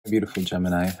beautiful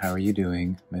Gemini. How are you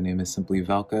doing? My name is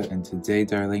SimplyVelca, and today,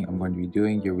 darling, I'm going to be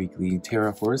doing your weekly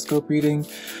tarot horoscope reading.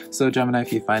 So, Gemini,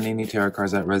 if you find any tarot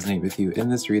cards that resonate with you in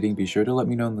this reading, be sure to let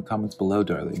me know in the comments below,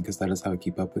 darling, because that is how I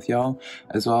keep up with y'all.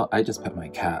 As well, I just pet my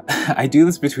cat. I do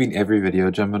this between every video,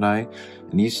 Gemini,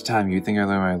 and each time you think I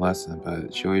learned my lesson,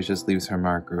 but she always just leaves her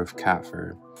marker of cat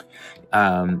fur.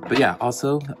 But yeah,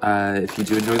 also, if you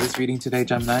do enjoy this reading today,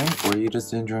 Gemini, or you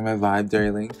just enjoy my vibe,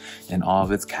 darling, and all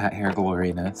of its cat hair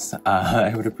gloriness,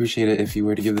 I would appreciate it if you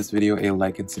were to give this video a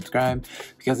like and subscribe,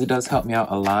 because it does help me out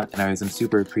a lot, and I am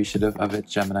super appreciative of it,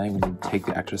 Gemini, when you take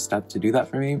the extra step to do that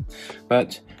for me.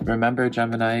 But remember,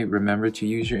 Gemini, remember to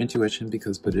use your intuition,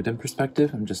 because put it in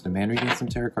perspective, I'm just a man reading some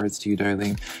tarot cards to you,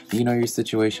 darling. You know your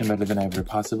situation better than I ever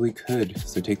possibly could,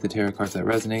 so take the tarot cards that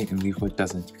resonate and leave what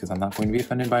doesn't, because I'm not going to be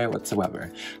offended by it whatsoever.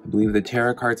 I believe the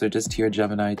tarot cards are just here,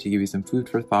 Gemini, to give you some food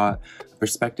for thought, a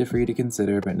perspective for you to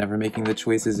consider, but never making the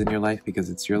choices in your life, because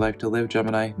it's your life to live,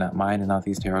 Gemini, not mine and not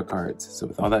these tarot cards. So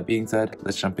with all that being said,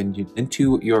 let's jump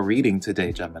into your reading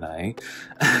today, Gemini.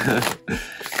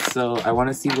 So I want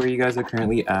to see where you guys are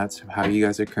currently at, how you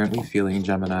guys are currently feeling,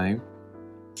 Gemini.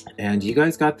 And you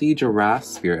guys got the giraffe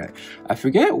spirit. I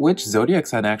forget which zodiac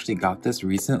sign actually got this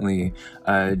recently,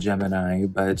 Gemini,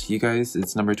 but you guys,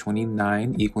 it's number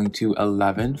 29 equaling to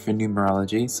 11 for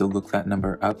numerology. So look that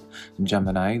number up,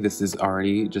 Gemini. This is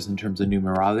already, just in terms of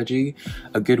numerology,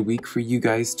 a good week for you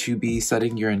guys to be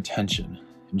setting your intention.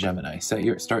 Gemini,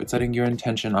 start setting your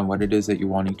intention on what it is that you're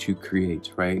wanting to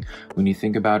create, right? When you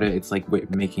think about it, it's like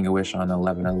making a wish on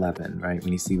 1111, right?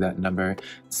 When you see that number,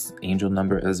 it's angel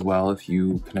number as well. If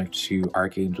you connect to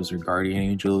archangels or guardian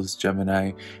angels,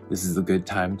 Gemini, this is a good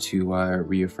time to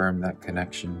reaffirm that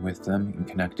connection with them and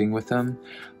connecting with them.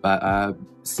 But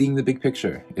seeing the big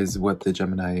picture is what the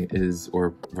Gemini is,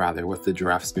 or rather what the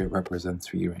giraffe spirit represents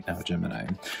for you right now, Gemini.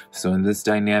 So in this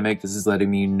dynamic, this is letting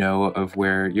me know of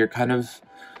where you're kind of,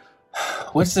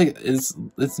 this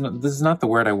is not the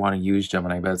word I want to use,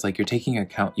 Gemini, but it's like you're taking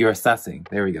account, you're assessing,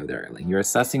 there we go, darling. You're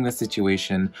assessing the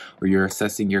situation, or you're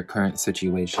assessing your current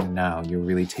situation now. You're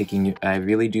really taking, I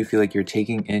really do feel like you're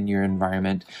taking in your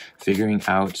environment, figuring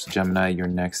out, Gemini, your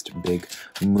next big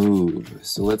move.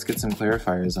 So let's get some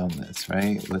clarifiers on this,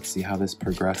 right? Let's see how this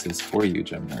progresses for you,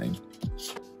 Gemini.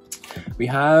 We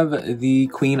have the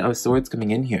Queen of Swords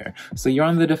coming in here. So you're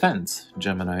on the defense,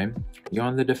 Gemini. You're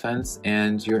on the defense,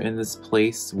 and you're in this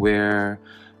place where,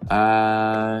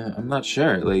 I'm not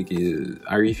sure, like,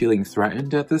 are you feeling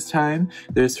threatened at this time?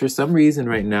 There's, for some reason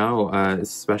right now,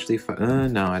 especially,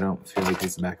 no, I don't feel like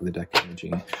it's the back of the deck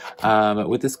energy. But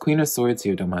with this Queen of Swords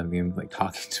here, don't mind me, like,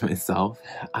 talking to myself.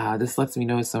 This lets me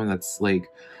know someone that's, like,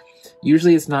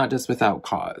 usually it's not just without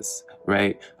cause,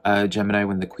 right? Gemini,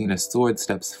 when the Queen of Swords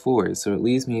steps forward. So it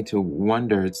leads me to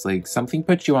wonder, it's like something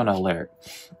put you on alert.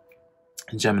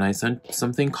 Gemini,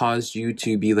 something caused you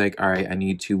to be like, all right, I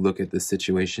need to look at this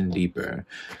situation deeper.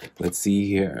 Let's see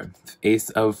here.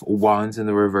 Ace of Wands in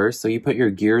the reverse. So you put your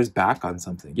gears back on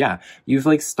something. Yeah, you've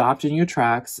like stopped in your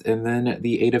tracks, and then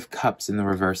the Eight of Cups in the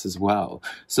reverse as well.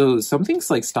 So something's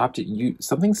like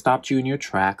something stopped you in your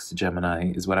tracks,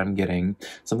 Gemini, is what I'm getting.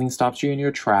 Something stopped you in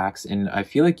your tracks, and I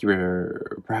feel like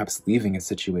you're perhaps leaving a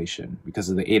situation because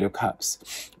of the Eight of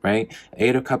Cups, right?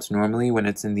 Eight of Cups normally, when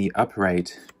it's in the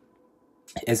upright,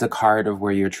 is a card of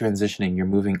where you're transitioning, you're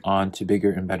moving on to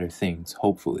bigger and better things,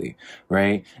 hopefully,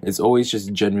 right? It's always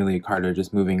just generally a card of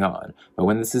just moving on. But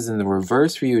when this is in the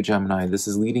reverse for you, Gemini, this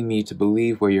is leading me to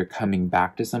believe where you're coming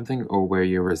back to something, or where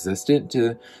you're resistant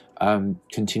to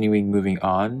continuing moving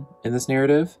on in this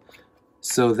narrative.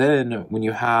 So then when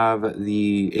you have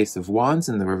the Ace of Wands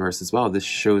in the reverse as well, this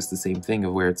shows the same thing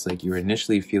of where it's like you're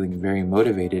initially feeling very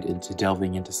motivated into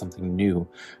delving into something new,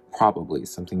 probably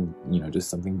something, you know, just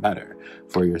something better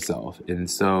for yourself. And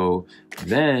so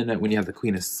then when you have the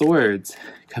Queen of Swords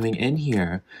coming in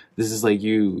here, this is like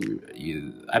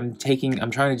I'm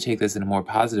trying to take this in a more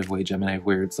positive way, Gemini,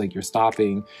 where it's like you're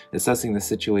stopping, assessing the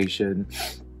situation.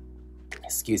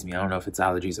 Excuse me, I don't know if it's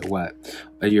allergies or what,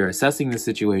 but you're assessing the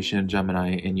situation,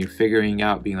 Gemini, and you're figuring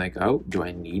out, being like, oh, do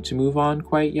I need to move on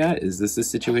quite yet? Is this the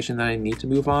situation that I need to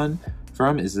move on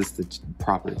from? Is this the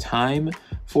proper time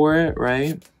for it,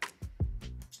 right?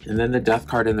 And then the Death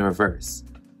card in the reverse.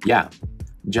 Yeah,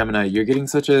 Gemini, you're getting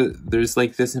there's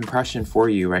like this impression for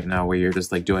you right now where you're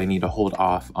just like, do I need to hold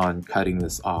off on cutting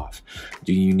this off?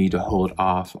 Do you need to hold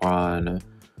off on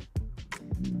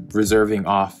reserving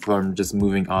off from just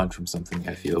moving on from something.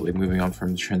 I feel like moving on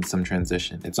from some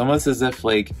transition. It's almost as if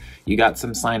like you got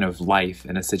some sign of life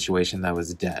in a situation that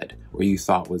was dead, or you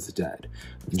thought was dead,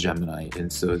 Gemini.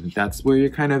 And so that's where you're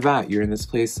kind of at. You're in this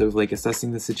place of like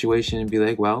assessing the situation and be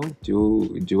like, well,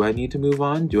 do I need to move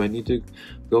on? Do I need to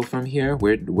go from here?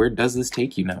 Where does this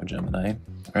take you now, Gemini?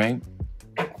 Right?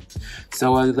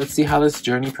 So let's see how this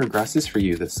journey progresses for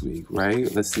you this week,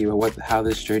 right? Let's see how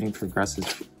this journey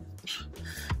progresses.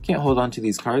 Can't hold on to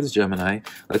these cards, Gemini.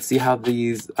 Let's see how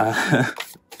these,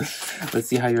 let's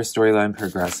see how your storyline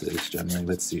progresses, Gemini.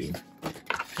 Let's see.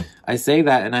 I say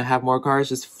that and I have more cards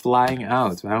just flying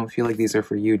out. I don't feel like these are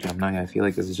for you, Gemini. I feel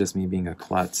like this is just me being a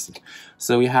klutz.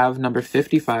 So we have number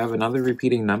 55, another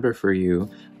repeating number for you,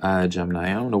 Gemini.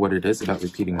 I don't know what it is about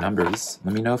repeating numbers.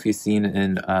 Let me know if you've seen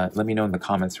let me know in the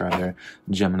comments rather,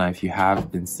 Gemini, if you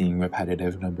have been seeing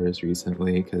repetitive numbers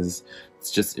recently, because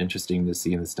it's just interesting to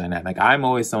see in this dynamic. I'm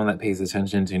always someone that pays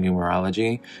attention to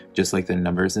numerology, just like the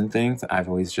numbers and things. I've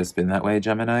always just been that way,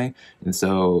 Gemini. And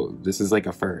so this is like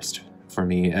a first for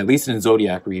me, at least in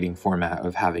Zodiac reading format,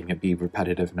 of having it be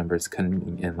repetitive numbers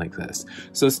coming in like this.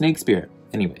 So Snake Spirit,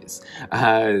 anyways,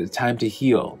 time to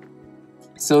heal.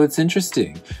 So it's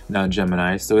interesting now,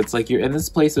 Gemini. So it's like you're in this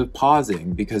place of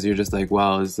pausing because you're just like,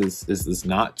 well, is this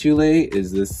not too late?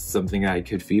 Is this something I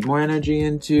could feed more energy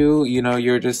into? You know,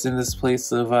 you're just in this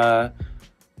place of,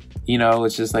 you know,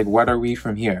 it's just like, what are we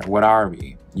from here? What are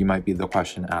we? You might be the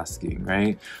question asking,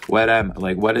 right?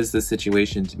 What is the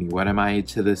situation to me? What am I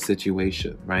to this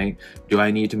situation, right? Do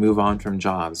I need to move on from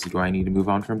jobs? Do I need to move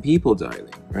on from people, darling,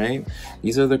 right?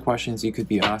 These are the questions you could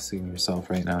be asking yourself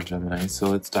right now, Gemini. So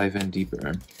let's dive in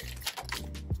deeper.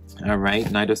 All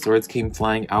right, Knight of Swords came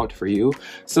flying out for you.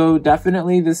 So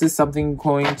definitely this is something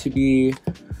going to be,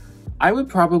 I would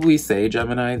probably say,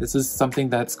 Gemini, this is something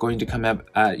that's going to come up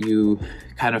at you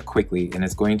kind of quickly, and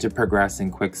it's going to progress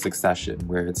in quick succession,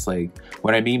 where it's like,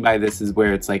 what I mean by this is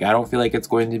where it's like, I don't feel like it's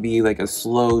going to be like a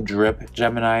slow drip,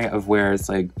 Gemini, of where it's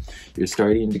like you're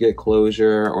starting to get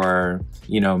closure, or,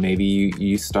 you know, maybe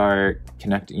you start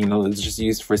connecting, you know, it's just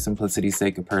used for simplicity's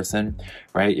sake, a person,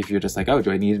 right? If you're just like, oh,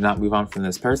 do I need to not move on from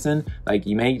this person? Like,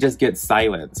 you may just get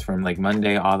silence from like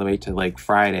Monday all the way to like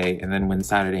Friday, and then when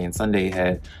Saturday and Sunday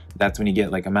hit, that's when you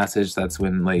get like a message. That's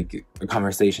when like a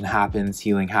conversation happens,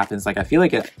 healing happens. Like, I feel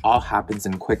like it all happens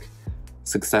in quick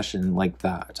succession like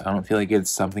that. I don't feel like it's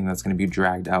something that's going to be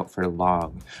dragged out for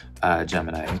long,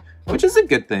 Gemini, which is a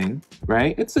good thing,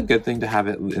 right? It's a good thing to have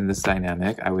it in this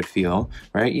dynamic, I would feel,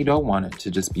 right? You don't want it to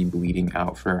just be bleeding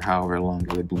out for however long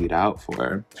it would bleed out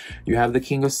for. You have the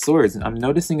King of Swords, and I'm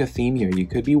noticing a theme here. You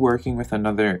could be working with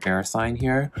another air sign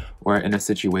here, or in a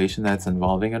situation that's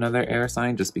involving another air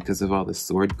sign, just because of all the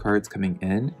sword cards coming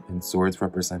in, and swords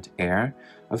represent air,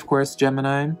 of course,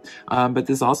 Gemini. But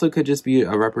this also could just be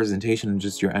a representation of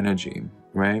just your energy,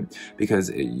 right? Because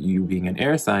you being an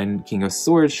air sign, King of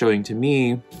Swords showing to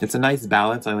me, it's a nice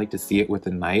balance. I like to see it with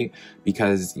the Knight,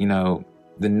 because, you know,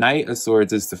 the Knight of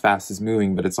Swords is the fastest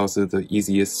moving, but it's also the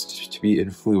easiest to be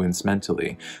influenced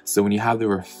mentally. So when you have the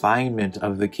refinement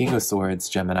of the King of Swords,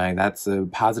 Gemini, that's a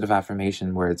positive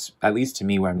affirmation where it's, at least to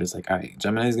me, where I'm just like, all right,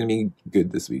 Gemini is going to be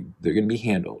good this week. They're going to be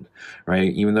handled,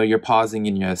 right? Even though you're pausing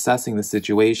and you're assessing the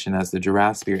situation as the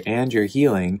Giraffe Spirit and you're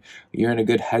healing, you're in a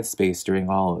good headspace during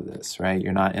all of this, right?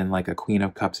 You're not in like a Queen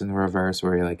of Cups in the reverse,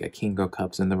 or you're like a King of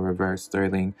Cups in the reverse,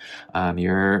 darling.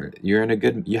 You're in a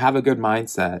good, you have a good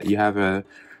mindset. You have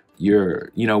you're,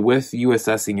 you know, with you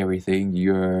assessing everything,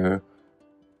 you're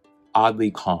oddly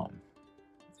calm.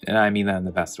 And I mean that in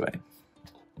the best way.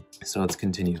 So let's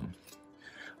continue.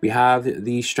 We have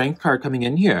the Strength card coming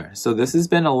in here. So this has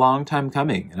been a long time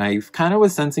coming. And I kind of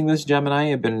was sensing this,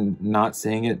 Gemini. I've been not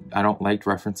saying it. I don't like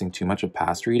referencing too much of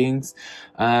past readings,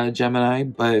 Gemini.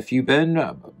 But if you've been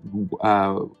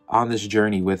on this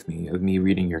journey with me, of me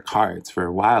reading your cards for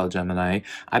a while, Gemini,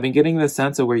 I've been getting the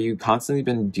sense of where you've constantly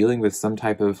been dealing with some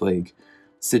type of like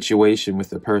situation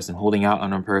with a person, holding out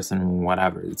on a person,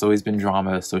 whatever. It's always been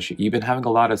drama. You've been having a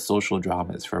lot of social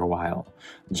dramas for a while,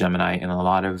 Gemini, and a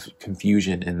lot of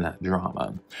confusion in that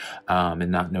drama, and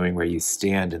not knowing where you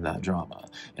stand in that drama.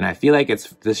 And I feel like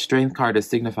it's, the Strength card is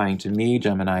signifying to me,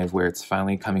 Gemini, of where it's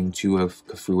finally coming to a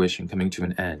fruition, coming to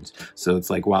an end. So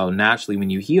it's like, while naturally when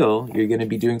you heal, you're going to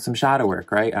be doing some shadow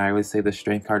work, right? I always say the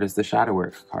Strength card is the shadow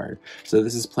work card. So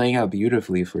this is playing out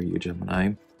beautifully for you,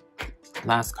 Gemini.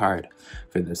 Last card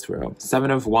for this row. 7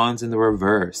 of Wands in the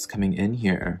reverse coming in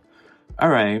here. All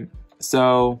right.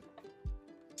 So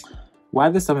Why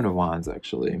the Seven of Wands,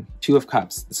 actually? Two of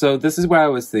Cups. So this is where I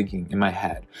was thinking in my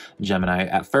head, Gemini.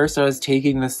 At first, I was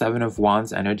taking the Seven of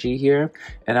Wands energy here,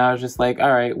 and I was just like,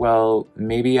 all right, well,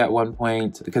 maybe at one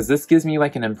point, because this gives me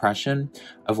like an impression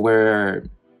of where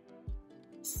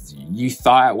you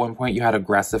thought at one point you had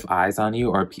aggressive eyes on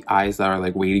you, or eyes that are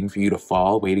like waiting for you to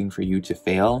fall, waiting for you to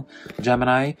fail,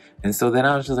 Gemini. And so then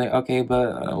I was just like, okay,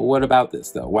 but what about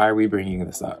this though? Why are we bringing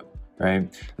this up? Right?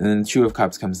 And then Two of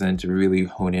Cups comes in to really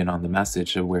hone in on the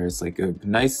message of where it's like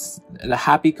a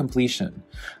happy completion,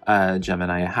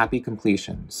 Gemini, a happy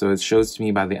completion. So it shows to me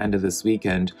by the end of this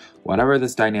weekend, whatever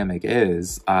this dynamic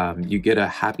is, you get a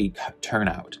happy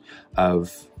turnout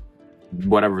of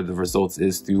whatever the results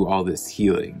is through all this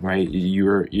healing, right?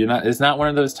 You're not, it's not one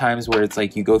of those times where it's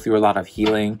like you go through a lot of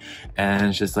healing and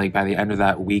it's just like by the end of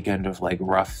that weekend of like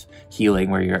rough healing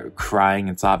where you're crying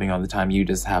and sobbing all the time, you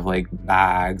just have like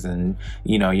bags and,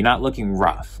 you know, you're not looking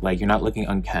rough, like you're not looking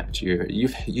unkempt. You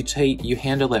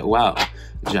handle it well,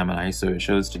 Gemini. So it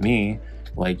shows to me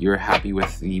like you're happy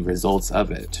with the results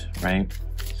of it, right?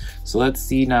 So let's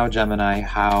see now, Gemini,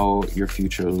 how your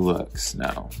future looks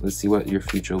now. Let's see what your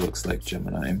future looks like,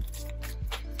 Gemini.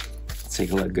 Let's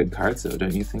take a look. Good cards, though,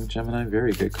 don't you think, Gemini?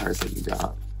 Very good cards that you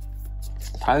got.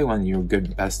 Probably one of your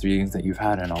best readings that you've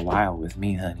had in a while with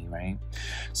me, honey, right?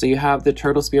 So you have the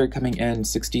Turtle Spirit coming in,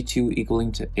 62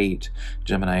 equaling to 8,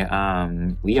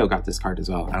 Gemini. Leo got this card as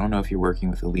well. I don't know if you're working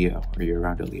with a Leo or you're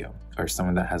around a Leo or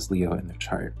someone that has Leo in their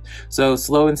chart. So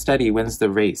slow and steady wins the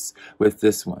race with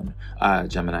this one,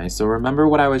 Gemini. So remember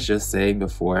what I was just saying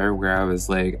before where I was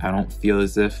like, I don't feel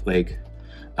as if like,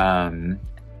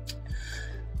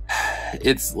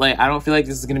 it's like, I don't feel like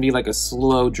this is going to be like a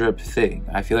slow drip thing.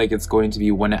 I feel like it's going to be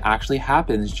when it actually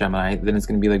happens, Gemini, then it's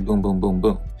going to be like boom, boom, boom,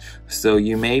 boom. So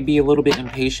you may be a little bit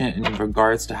impatient in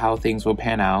regards to how things will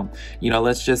pan out. You know,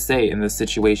 let's just say in this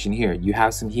situation here, you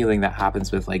have some healing that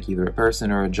happens with like either a person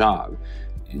or a job.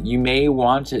 You may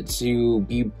want it to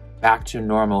be back to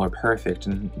normal or perfect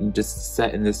and just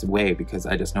set in this way because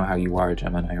I just know how you are,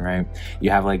 Gemini, right?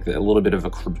 You have like a little bit of a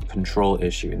control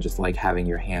issue and just like having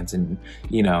your hands and,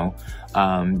 you know,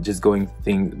 just going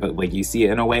things, but like you see it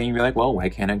in a way and you're like, well, why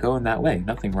can't it go in that way?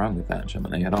 Nothing wrong with that,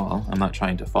 Gemini, at all. I'm not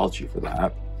trying to fault you for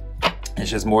that. It's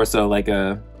just more so like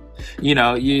a, you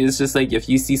know, it's just like if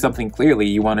you see something clearly,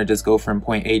 you want to just go from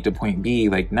point A to point B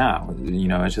like now, you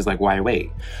know, it's just like, why wait?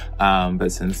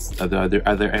 But since the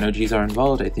other energies are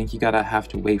involved, I think you gotta have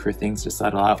to wait for things to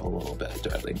settle out a little bit,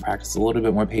 darling. Practice a little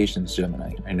bit more patience,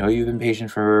 Gemini. I know you've been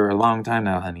patient for a long time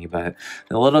now, honey, but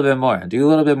a little bit more. Do a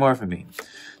little bit more for me.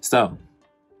 So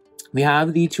we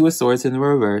have the Two of Swords in the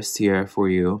reverse here for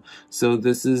you. So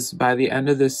this is, by the end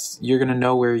of this, you're gonna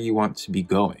know where you want to be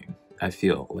going. I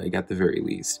feel like at the very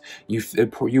least, you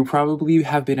probably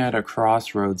have been at a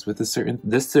crossroads with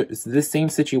this same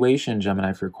situation,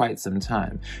 Gemini, for quite some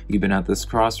time. You've been at this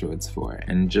crossroads for,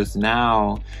 and just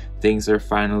now things are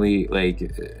finally like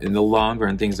in the long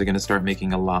run, things are going to start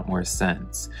making a lot more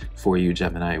sense for you,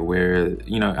 Gemini. Where,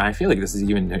 you know, I feel like this is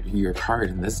even your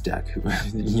card in this deck.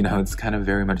 You know, it's kind of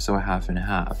very much so half and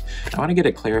half. I want to get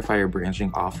a clarifier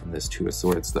branching off from this Two of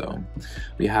Swords though.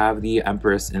 We have the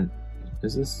Empress in,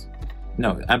 is this?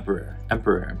 No, Emperor.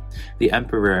 The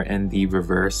Emperor in the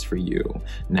reverse for you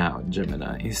now,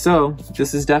 Gemini. So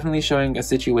this is definitely showing a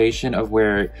situation of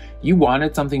where you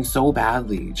wanted something so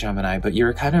badly, Gemini, but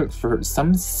you're kind of, for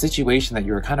some situation that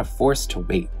you were kind of forced to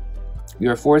wait. You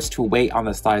were forced to wait on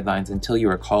the sidelines until you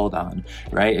were called on,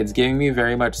 right? It's giving me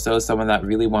very much so someone that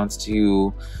really wants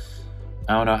to,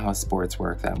 I don't know how sports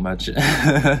work that much,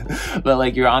 but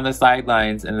like you're on the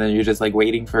sidelines and then you're just like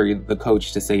waiting for the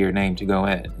coach to say your name to go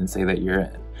in and say that you're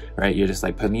in, right? You're just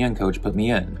like, put me in, coach, put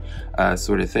me in,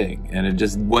 sort of thing. And it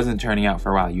just wasn't turning out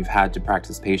for a while. You've had to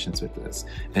practice patience with this.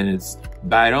 And it's,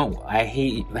 but I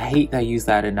hate that I use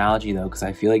that analogy though, because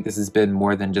I feel like this has been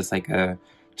more than just like a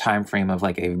time frame of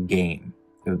like a game.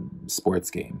 A sports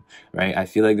game, right? I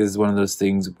feel like this is one of those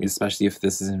things, especially if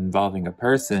this is involving a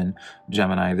person,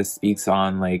 Gemini, this speaks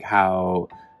on like how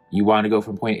you want to go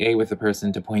from point A with a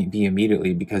person to point B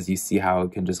immediately because you see how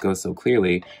it can just go so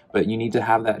clearly, but you need to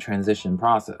have that transition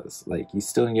process. Like you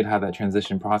still need to have that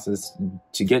transition process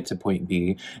to get to point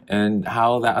B, and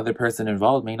how that other person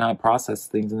involved may not process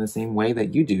things in the same way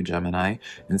that you do, Gemini.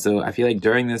 And so I feel like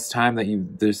during this time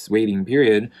that this waiting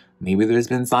period, maybe there's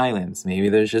been silence. Maybe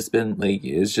there's just been like,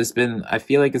 it's just been, I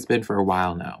feel like it's been for a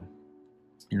while now.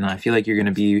 And I feel like you're going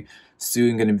to be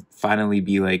soon going to finally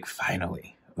be like,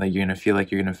 finally. Like you're going to feel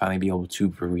like you're going to finally be able to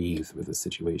breathe with the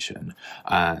situation,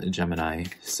 Gemini.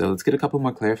 So let's get a couple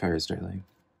more clarifiers, darling.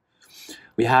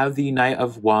 We have the Knight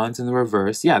of Wands in the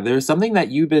reverse. Yeah, there's something that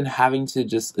you've been having to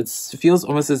just, it feels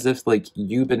almost as if like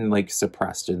you've been like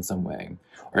suppressed in some way,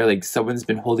 or like someone's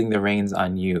been holding the reins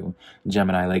on you,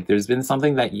 Gemini. Like there's been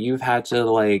something that you've had to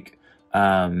like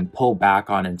pull back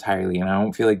on entirely, and I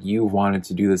don't feel like you wanted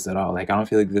to do this at all. Like I don't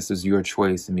feel like this was your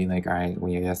choice and being like, all right,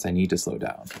 well, yes, I need to slow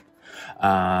down.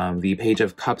 The Page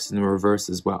of Cups in the reverse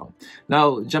as well.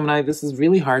 Now, Gemini, this is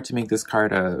really hard to make this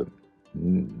card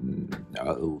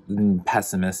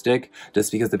pessimistic,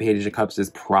 just because the Page of Cups is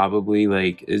probably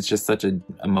like, it's just such an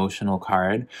emotional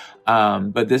card.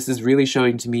 But this is really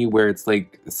showing to me where it's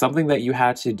like something that you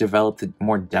had to develop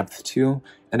more depth to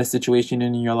in a situation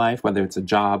in your life, whether it's a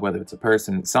job, whether it's a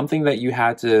person, something that you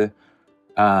had to,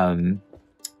 how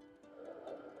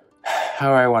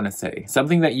do I want to say,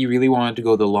 something that you really wanted to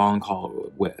go the long haul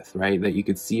with, right? That you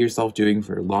could see yourself doing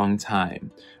for a long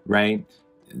time, right?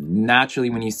 Naturally,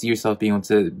 when you see yourself being able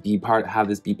to have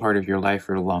this be part of your life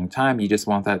for a long time, you just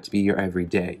want that to be your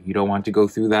everyday. You don't want to go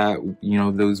through that, you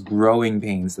know, those growing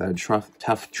pains, that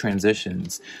tough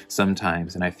transitions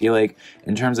sometimes. And I feel like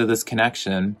in terms of this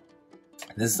connection,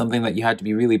 this is something that you had to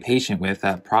be really patient with,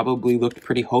 that probably looked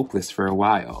pretty hopeless for a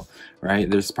while, right?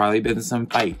 There's probably been some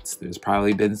fights. There's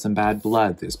probably been some bad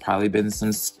blood. There's probably been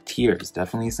some tears,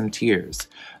 definitely some tears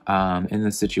in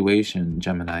the situation,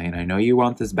 Gemini. And I know you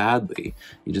want this badly.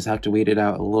 You just have to wait it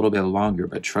out a little bit longer,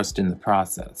 but trust in the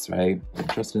process, right?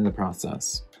 Trust in the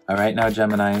process. All right, now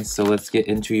Gemini, so let's get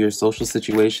into your social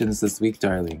situations this week,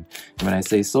 darling. And when I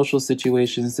say social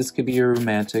situations, this could be your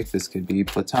romantic, this could be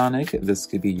platonic, this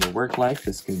could be your work life,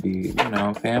 this could be, you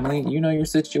know, family. You know your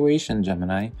situation,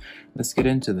 Gemini. Let's get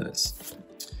into this.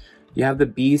 You have the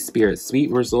Bee Spirit,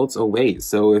 sweet results await.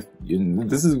 So if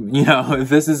this is, you know, if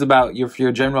this is about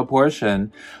your general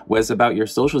portion was about your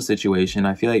social situation,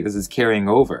 I feel like this is carrying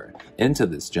over into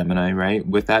this, Gemini, right?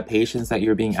 With that patience that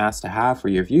you're being asked to have for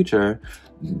your future,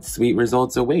 sweet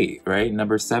results await, right?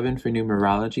 Number 7 for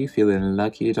numerology, feeling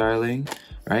lucky, darling,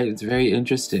 right? It's very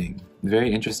interesting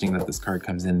that this card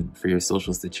comes in for your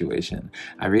social situation.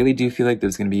 I really do feel like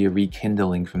there's going to be a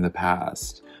rekindling from the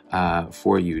past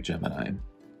for you, Gemini.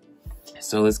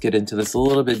 So let's get into this a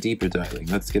little bit deeper, darling.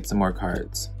 Let's get some more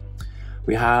cards.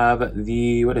 We have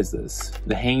the, what is this?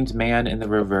 The Hanged Man in the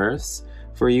reverse.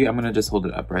 For you, I'm going to just hold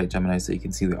it up, right, Gemini, so you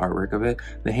can see the artwork of it.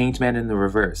 The Hanged Man in the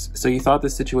reverse. So you thought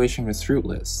this situation was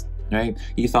fruitless, right?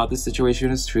 You thought this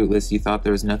situation was fruitless. You thought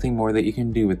there was nothing more that you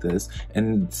can do with this.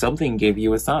 And something gave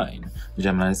you a sign,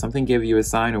 Gemini. Something gave you a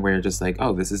sign where you're just like,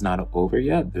 oh, this is not over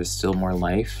yet. There's still more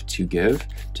life to give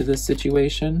to this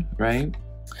situation, right?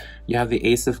 You have the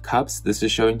Ace of Cups. This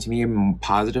is showing to me a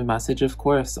positive message, of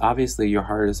course. Obviously, your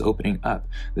heart is opening up.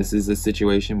 This is a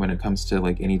situation when it comes to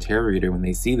like any tarot reader, when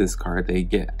they see this card, they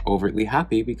get overtly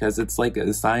happy because it's like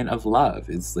a sign of love.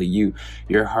 It's like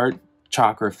your heart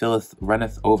chakra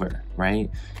runneth over, right?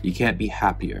 You can't be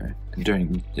happier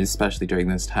especially during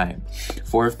this time.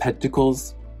 4 of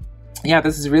Pentacles. Yeah,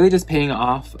 this is really just paying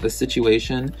off a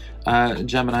situation,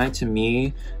 Gemini, to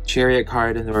me. Chariot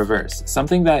card in the reverse.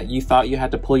 Something that you thought you had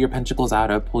to pull your pentacles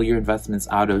out of, pull your investments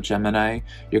out of, Gemini,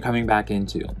 you're coming back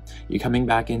into. You're coming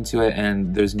back into it,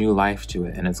 and there's new life to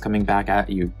it, and it's coming back at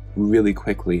you really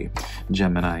quickly,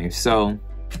 Gemini. So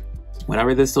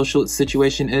whatever this social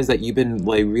situation is that you've been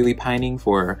like really pining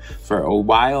for a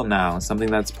while now, something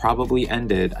that's probably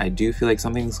ended, I do feel like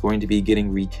something's going to be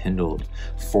getting rekindled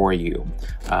for you,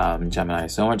 Gemini.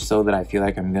 So much so that I feel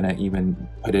like I'm gonna even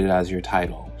put it as your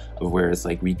title of where it's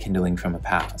like rekindling from a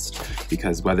past.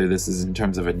 Because whether this is in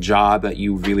terms of a job that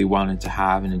you really wanted to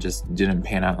have and it just didn't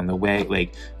pan out on the way,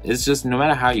 like it's just, no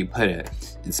matter how you put it,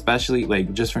 especially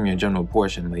like just from your general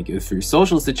portion, like if your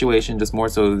social situation, just more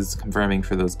so is confirming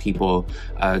for those people,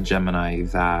 Gemini,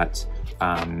 that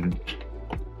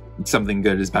something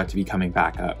good is about to be coming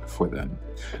back up for them.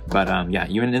 But yeah,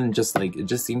 even in just like, it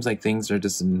just seems like things are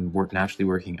just naturally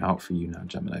working out for you now,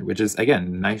 Gemini, which is,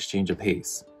 again, nice change of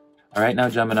pace. All right, now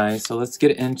Gemini, so let's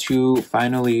get into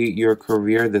finally your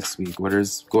career this week. What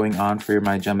is going on for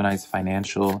my Gemini's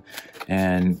financial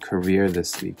and career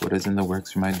this week? What is in the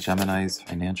works for my Gemini's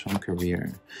financial and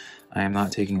career? I am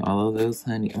not taking all of those,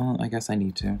 honey. Well, I guess I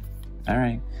need to. All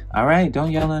right,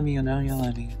 don't yell at me, don't yell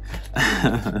at me.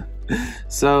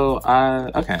 So,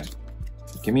 okay.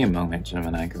 Give me a moment,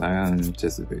 Gemini, because I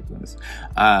anticipate this.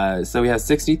 So we have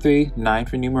 63, 9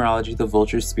 for numerology, the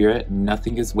vulture spirit.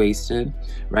 Nothing is wasted,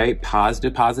 right?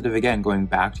 Positive, again, going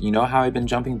back. You know how I've been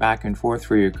jumping back and forth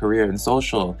for your career and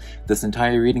social this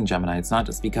entire reading, Gemini. It's not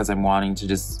just because I'm wanting to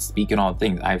just speak in all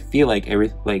things. I feel like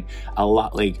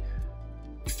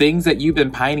things that you've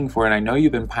been pining for, and I know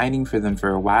you've been pining for them for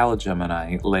a while,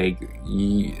 Gemini,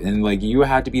 you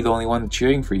had to be the only one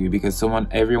cheering for you because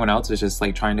everyone else is just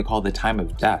like trying to call the time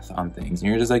of death on things, and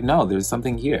you're just like, no, there's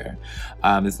something here.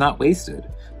 It's not wasted,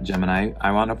 Gemini.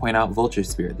 I want to point out vulture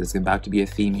spirit. There's about to be a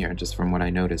theme here just from what I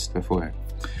noticed before.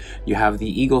 You have the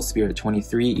eagle spirit,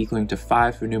 23 equaling to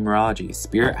 5 for numerology.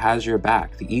 Spirit has your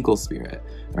back, the eagle spirit,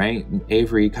 right?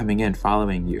 Avery coming in,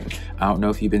 following you. I don't know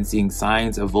if you've been seeing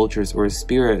signs of vultures or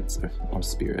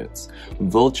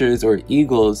vultures or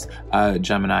eagles,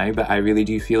 Gemini, but I really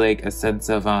do feel like a sense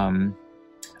of, I'm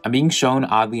being shown,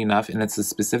 oddly enough, and it's a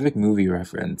specific movie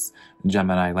reference,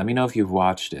 Gemini. Let me know if you've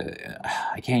watched it.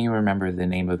 I can't even remember the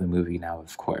name of the movie now,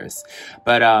 of course.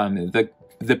 But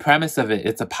the premise of it,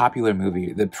 it's a popular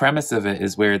movie. The premise of it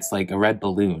is where it's like a red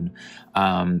balloon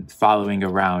following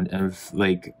around, and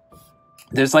like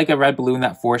there's like a red balloon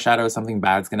that foreshadows something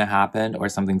bad's gonna happen or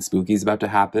something spooky is about to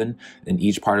happen in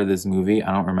each part of this movie.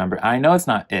 I don't remember. I know it's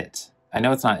not it. I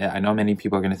know it's not it. I know many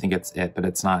people are gonna think it's it, but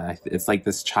it's not. It's like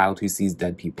this child who sees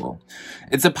dead people.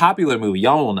 It's a popular movie.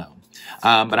 Y'all will know.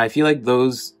 But I feel like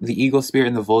the eagle spirit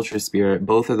and the vulture spirit,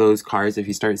 both of those cards, if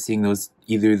you start seeing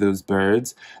either of those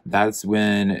birds, that's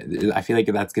when I feel like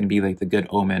that's going to be like the good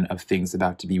omen of things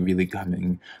about to be really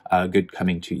coming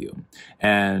to you.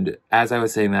 And as I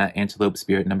was saying that, antelope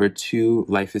spirit, number 2,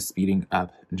 life is speeding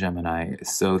up, Gemini.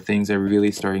 So things are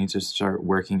really starting to start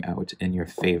working out in your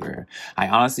favor. I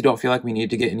honestly don't feel like we need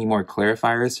to get any more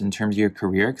clarifiers in terms of your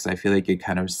career, because I feel like it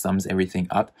kind of sums everything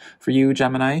up for you,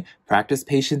 Gemini. Practice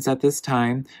patience at this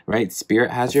time, right?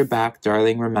 Spirit has your back,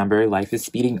 darling. Remember, life is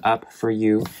speeding up for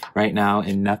you right now,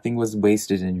 and nothing was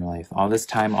wasted in your life. All this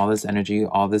time, all this energy,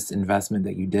 all this investment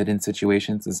that you did in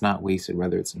situations is not wasted,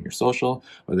 whether it's in your social,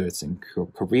 whether it's in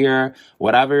career,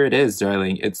 whatever it is,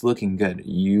 darling, it's looking good.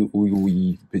 You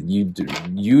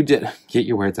did, get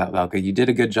your words out, Velka. You did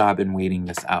a good job in waiting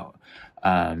this out.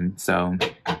 So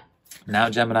now,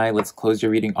 Gemini, let's close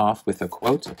your reading off with a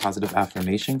quote, a positive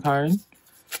affirmation card.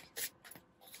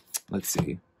 Let's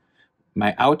see.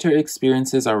 My outer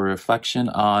experiences are a reflection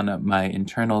on my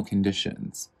internal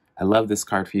conditions. I love this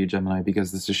card for you, Gemini,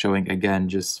 because this is showing, again,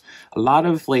 just a lot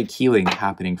of like healing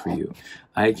happening for you.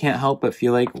 I can't help but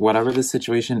feel like whatever the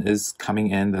situation is coming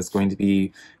in that's going to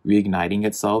be reigniting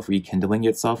itself, rekindling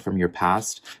itself from your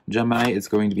past, Gemini, it's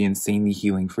going to be insanely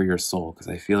healing for your soul, because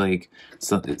I feel like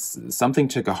something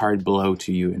took a hard blow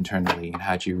to you internally and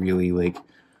had you really like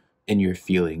in your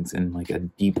feelings in like a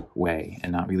deep way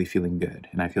and not really feeling good.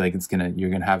 And I feel like you're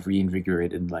gonna have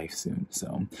reinvigorated life soon.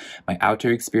 So my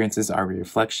outer experiences are a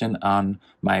reflection on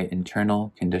my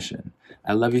internal condition.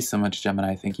 I love you so much,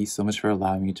 Gemini. Thank you so much for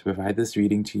allowing me to provide this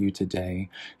reading to you today.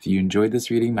 If you enjoyed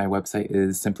this reading, my website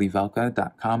is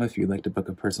SimplyVelca.com. If you'd like to book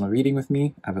a personal reading with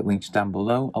me, I have it linked down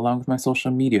below, along with my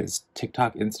social medias,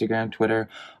 TikTok, Instagram, Twitter.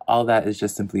 All that is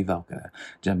just SimplyVelca,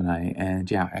 Gemini. And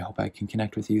yeah, I hope I can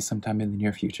connect with you sometime in the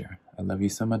near future. I love you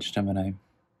so much, Gemini.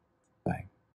 Bye.